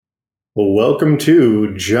Well, welcome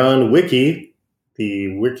to John Wiki, the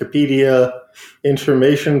Wikipedia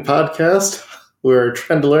information podcast. We're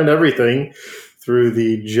trying to learn everything through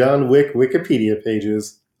the John Wick Wikipedia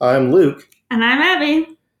pages. I'm Luke. And I'm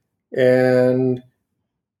Abby. And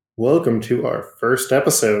welcome to our first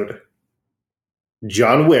episode.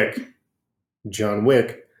 John Wick. John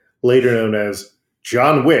Wick, later known as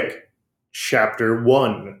John Wick, Chapter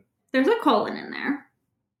 1. There's a colon in there.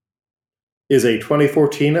 Is a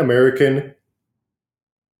 2014 American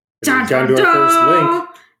Dun, down dun, to our first dun. link.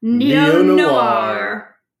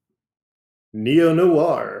 Neo-noir.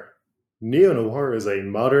 Neo-noir. Neo-noir is a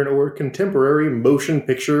modern or contemporary motion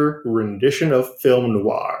picture rendition of film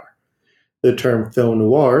noir. The term film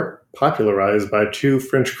noir, popularized by two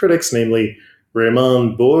French critics, namely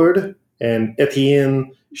Raymond Board and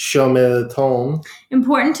Etienne Chaumeton.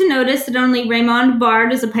 Important to notice that only Raymond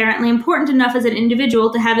Bard is apparently important enough as an individual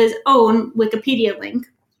to have his own Wikipedia link.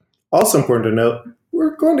 Also important to note,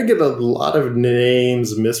 we're going to get a lot of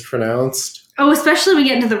names mispronounced. Oh, especially when we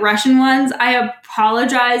get into the Russian ones. I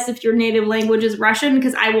apologize if your native language is Russian,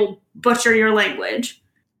 because I will butcher your language.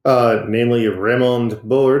 Namely Raymond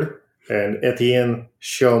Board and Etienne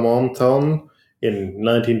Chaumeton in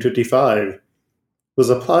 1955. Was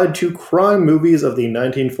applied to crime movies of the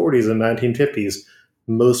 1940s and 1950s,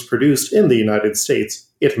 most produced in the United States.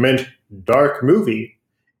 It meant dark movie,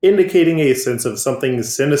 indicating a sense of something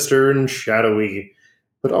sinister and shadowy,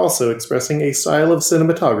 but also expressing a style of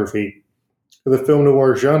cinematography. The film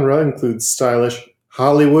noir genre includes stylish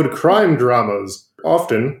Hollywood crime dramas,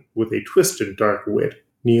 often with a twisted dark wit.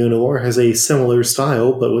 Neo-noir has a similar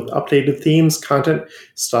style, but with updated themes, content,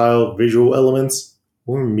 style, visual elements,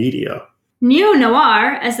 or media.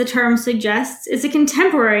 Neo-noir, as the term suggests, is a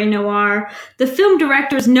contemporary noir. The film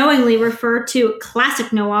directors knowingly refer to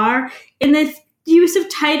classic noir in the use of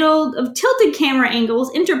tilted camera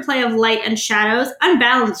angles, interplay of light and shadows,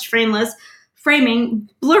 unbalanced framing,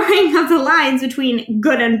 blurring of the lines between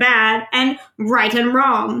good and bad, and right and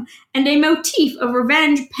wrong, and a motif of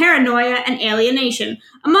revenge, paranoia, and alienation,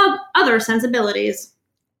 among other sensibilities.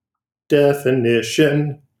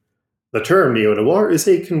 Definition. The term neo-noir is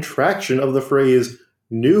a contraction of the phrase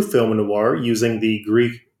new film noir using the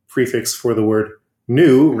Greek prefix for the word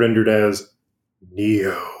new rendered as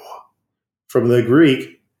neo. From the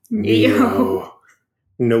Greek, neo.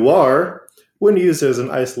 Noir, when used as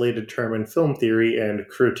an isolated term in film theory and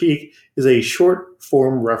critique, is a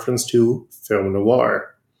short-form reference to film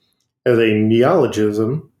noir. As a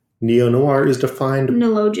neologism, neo-noir is defined...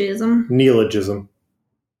 Neologism. Neologism.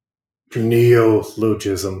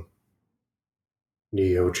 Neologism.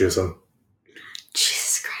 Neologism.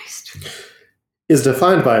 Jesus Christ. Is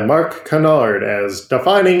defined by Marc Canard as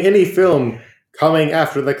defining any film coming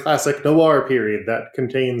after the classic noir period that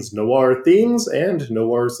contains noir themes and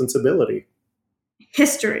noir sensibility.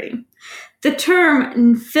 History. The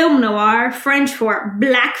term film noir, French for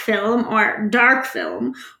black film or dark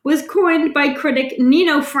film, was coined by critic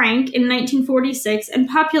Nino Frank in 1946 and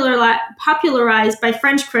popularized by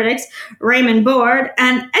French critics Raymond Board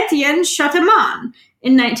and Etienne Chaumeton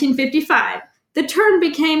in 1955. The term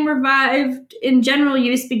became revived in general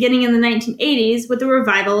use beginning in the 1980s with the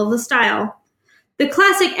revival of the style. The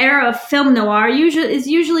classic era of film noir is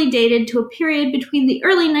usually dated to a period between the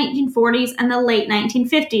early 1940s and the late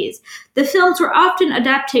 1950s. The films were often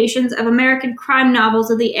adaptations of American crime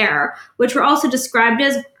novels of the era, which were also described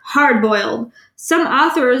as hard-boiled. Some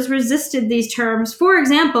authors resisted these terms. For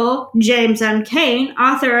example, James M. Cain,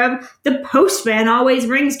 author of The Postman Always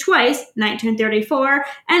Rings Twice, 1934,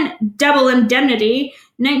 and Double Indemnity,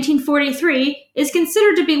 1943, is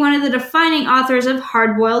considered to be one of the defining authors of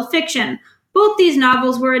hard-boiled fiction. Both these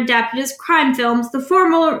novels were adapted as crime films, the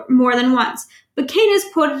former more than once. But Cain is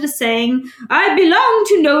quoted as saying, "I belong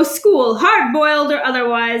to no school, hard-boiled or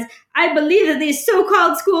otherwise. I believe that these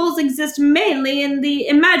so-called schools exist mainly in the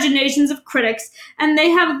imaginations of critics, and they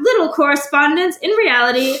have little correspondence in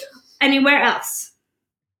reality anywhere else."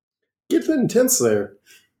 Get intense there.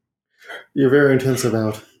 You're very intense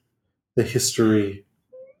about the history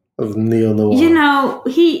of neo-noir. You know,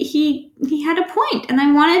 he had a point, and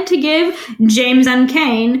I wanted to give James M.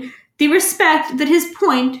 Cain the respect that his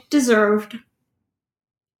point deserved.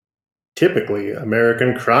 Typically,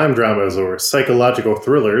 American crime dramas or psychological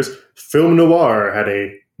thrillers, film noir had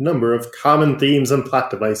a number of common themes and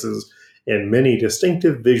plot devices, and many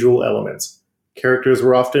distinctive visual elements. Characters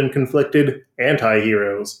were often conflicted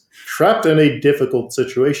anti-heroes, trapped in a difficult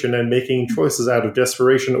situation and making choices out of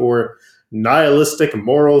desperation or nihilistic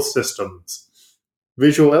moral systems.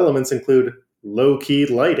 Visual elements include low-key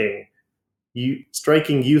lighting,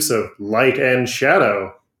 striking use of light and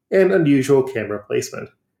shadow, and unusual camera placement.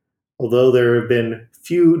 Although there have been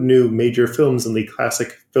few new major films in the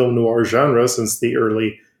classic film noir genre since the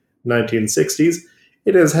early 1960s,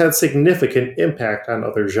 it has had significant impact on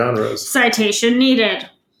other genres. Citation needed.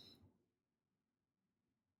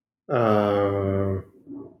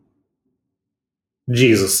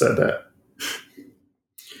 Jesus said that.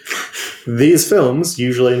 These films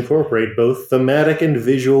usually incorporate both thematic and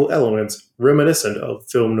visual elements reminiscent of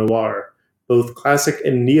film noir. Both classic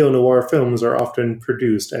and neo-noir films are often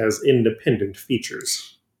produced as independent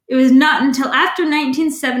features. It was not until after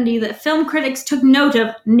 1970 that film critics took note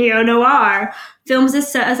of neo-noir films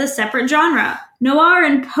as a separate genre. Noir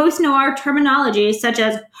and post-noir terminology, such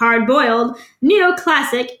as hard-boiled,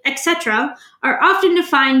 neoclassic, etc., are often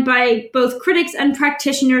defined by both critics and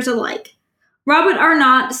practitioners alike. Robert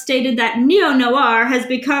Arnott stated that neo-noir has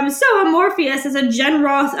become so amorphous as a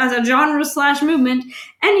genre/movement,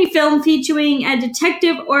 any film featuring a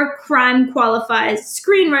detective or crime qualifies.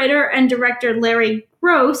 Screenwriter and director Larry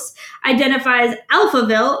Gross identifies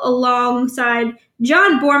Alphaville alongside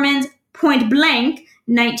John Borman's Point Blank,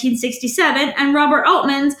 1967, and Robert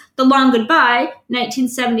Altman's The Long Goodbye,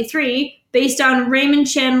 1973, based on Raymond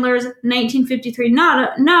Chandler's 1953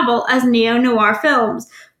 novel as neo-noir films.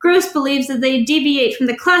 Gross believes that they deviate from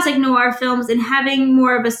the classic noir films in having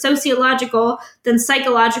more of a sociological than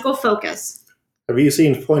psychological focus. Have you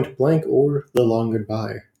seen Point Blank or The Long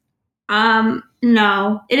Goodbye?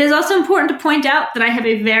 No. It is also important to point out that I have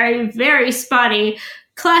a very, very spotty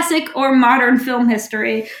classic or modern film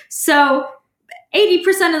history. So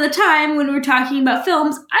 80% of the time when we're talking about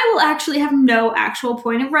films, I will actually have no actual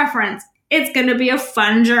point of reference. It's going to be a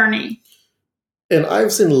fun journey. And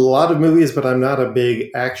I've seen a lot of movies, but I'm not a big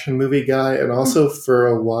action movie guy. And also for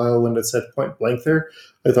a while when it said Point Blank there,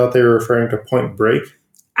 I thought they were referring to Point Break.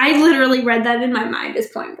 I literally read that in my mind as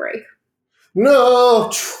Point Break.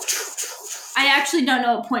 No! I actually don't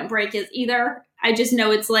know what Point Break is either. I just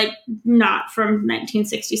know it's like not from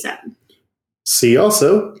 1967. See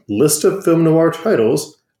also, list of film noir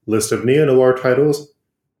titles, list of neo-noir titles,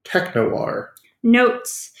 tech-noir.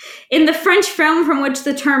 Notes. In the French film from which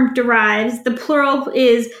the term derives, the plural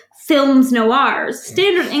is films noirs.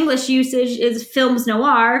 Standard English usage is films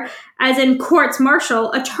noir, as in courts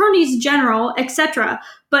martial, attorneys general, etc.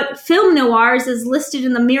 But film noirs is listed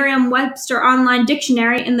in the Merriam-Webster Online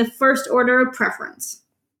Dictionary in the first order of preference.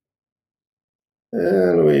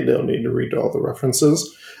 And we don't need to read all the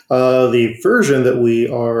references. The version that we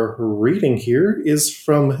are reading here is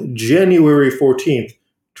from January 14th,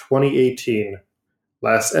 2018.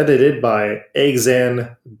 Last edited by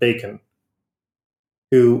Exan Bacon,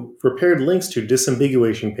 who prepared links to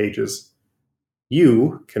disambiguation pages.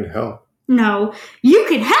 You can help. No, you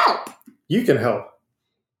can help! You can help.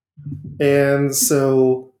 And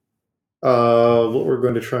so, what we're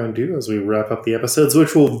going to try and do as we wrap up the episodes,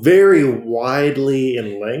 which will vary widely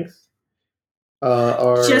in length,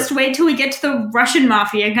 are... Just wait till we get to the Russian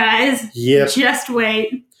Mafia, guys. Yep. Just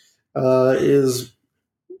wait. Is...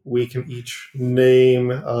 we can each name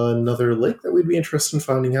another lake that we'd be interested in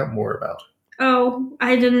finding out more about. Oh,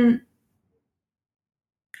 I didn't...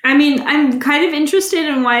 I mean, I'm kind of interested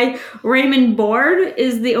in why Raymond Board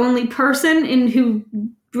is the only person who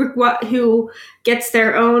gets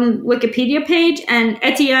their own Wikipedia page, and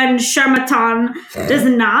Etienne Charmatan does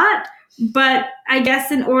not. But I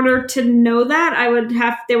guess in order to know that,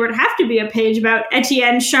 there would have to be a page about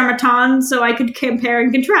Etienne Charmatan, so I could compare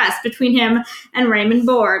and contrast between him and Raymond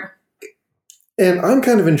Board. And I'm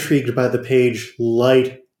kind of intrigued by the page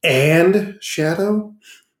Light and Shadow.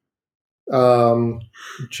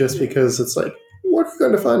 Just because it's like, what are you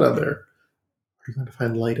going to find on there? Are you going to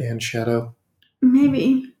find Light and Shadow?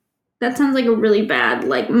 Maybe. That sounds like a really bad,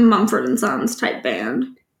 like, Mumford & Sons type band.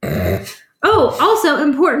 Oh, also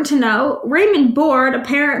important to know, Raymond Board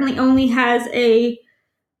apparently only has he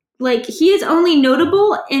is only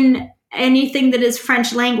notable in anything that is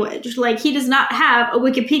French language. Like, he does not have a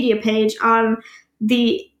Wikipedia page on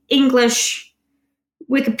the English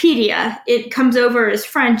Wikipedia. It comes over as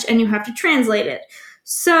French and you have to translate it.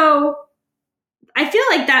 So, I feel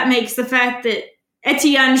like that makes the fact that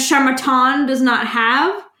Etienne Charmatan does not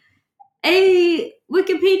have a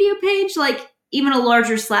Wikipedia page, like, even a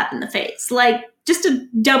larger slap in the face. Like, just a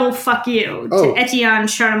double fuck you to Etienne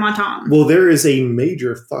Charmatan. Well, there is a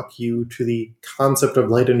major fuck you to the concept of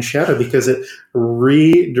light and shadow because it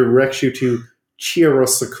redirects you to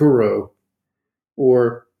chiaroscuro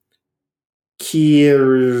or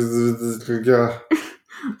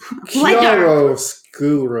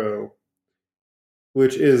chiaroscuro,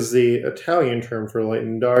 which is the Italian term for light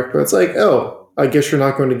and dark. But it's like, oh, I guess you're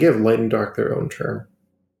not going to give light and dark their own term.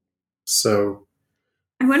 So,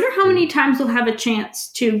 I wonder how many times we'll have a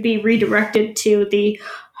chance to be redirected to the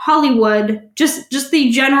Hollywood, just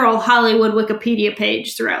the general Hollywood Wikipedia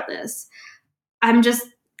page throughout this. I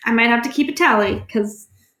might have to keep a tally, because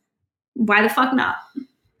why the fuck not?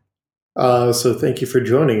 So thank you for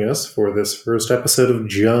joining us for this first episode of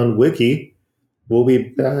John Wiki. We'll be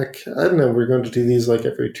back, I don't know, we're going to do these like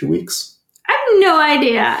every 2 weeks. I have no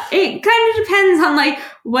idea. It kind of depends on like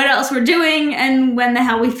what else we're doing and when the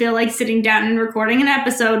hell we feel like sitting down and recording an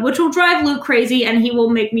episode, which will drive Luke crazy and he will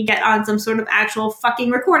make me get on some sort of actual fucking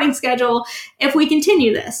recording schedule if we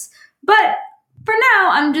continue this. But for now,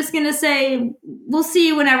 I'm just going to say we'll see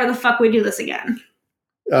you whenever the fuck we do this again.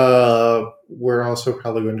 We're also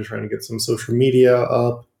probably going to try to get some social media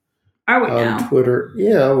up. Are we now? Twitter.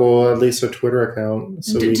 Yeah, well, at least a Twitter account.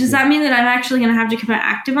 So does that mean that I'm actually going to have to become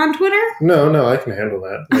active on Twitter? No, I can handle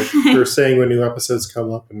that. Like, for saying when new episodes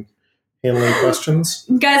come up and handling questions.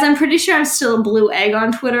 Guys, I'm pretty sure I'm still a blue egg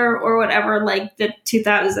on Twitter or whatever, like the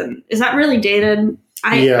 2000. Is that really dated?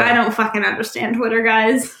 I don't fucking understand Twitter,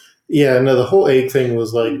 guys. Yeah, no, the whole egg thing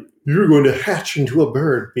was like, you're going to hatch into a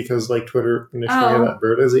bird because like Twitter initially had that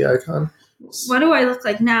bird as the icon. What do I look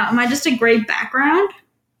like now? Am I just a gray background?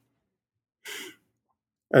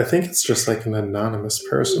 I think it's just like an anonymous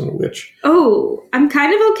person, which... Oh, I'm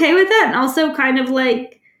kind of okay with that, and also kind of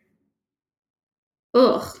like...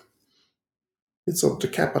 Ugh. It's a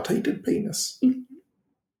decapitated penis.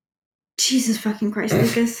 Jesus fucking Christ,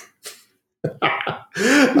 Lucas.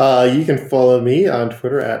 You can follow me on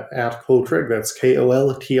Twitter at Koltreg. That's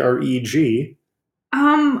Koltreg.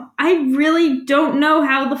 I really don't know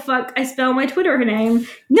how the fuck I spell my Twitter name.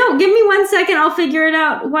 No, give me 1 second, I'll figure it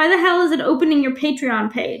out. Why the hell is it opening your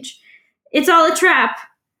Patreon page? It's all a trap.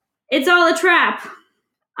 It's all a trap.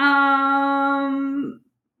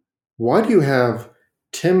 Why do you have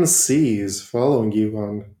Tim C's following you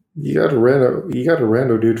on... You got a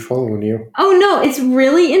rando dude following you. Oh no, it's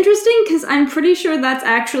really interesting because I'm pretty sure that's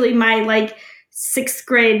actually my like 6th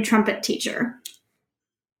grade trumpet teacher.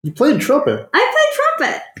 You played trumpet? I played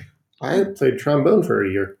trumpet. I played trombone for a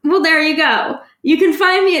year. Well, there you go. You can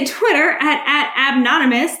find me at Twitter at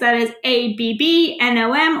Abnonymous. That is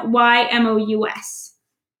ABBNOMYMOUS.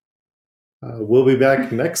 We'll be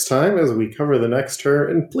back next time as we cover the next term.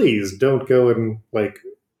 And please don't go and like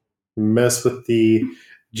mess with the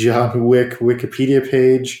John Wick Wikipedia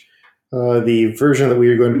page. The version that we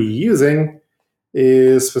are going to be using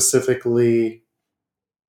is specifically...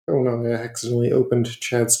 Oh no, I accidentally opened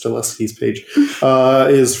Chad Stileski's page.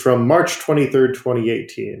 Is from March 23rd,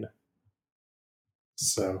 2018.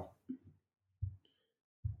 So,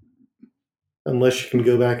 unless you can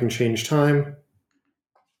go back and change time,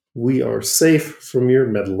 we are safe from your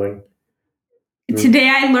meddling. Today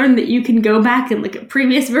I learned that you can go back and look at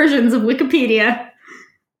previous versions of Wikipedia.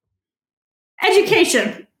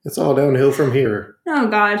 Education! It's all downhill from here. Oh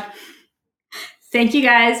God. Thank you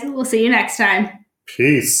guys. We'll see you next time.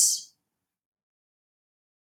 Peace.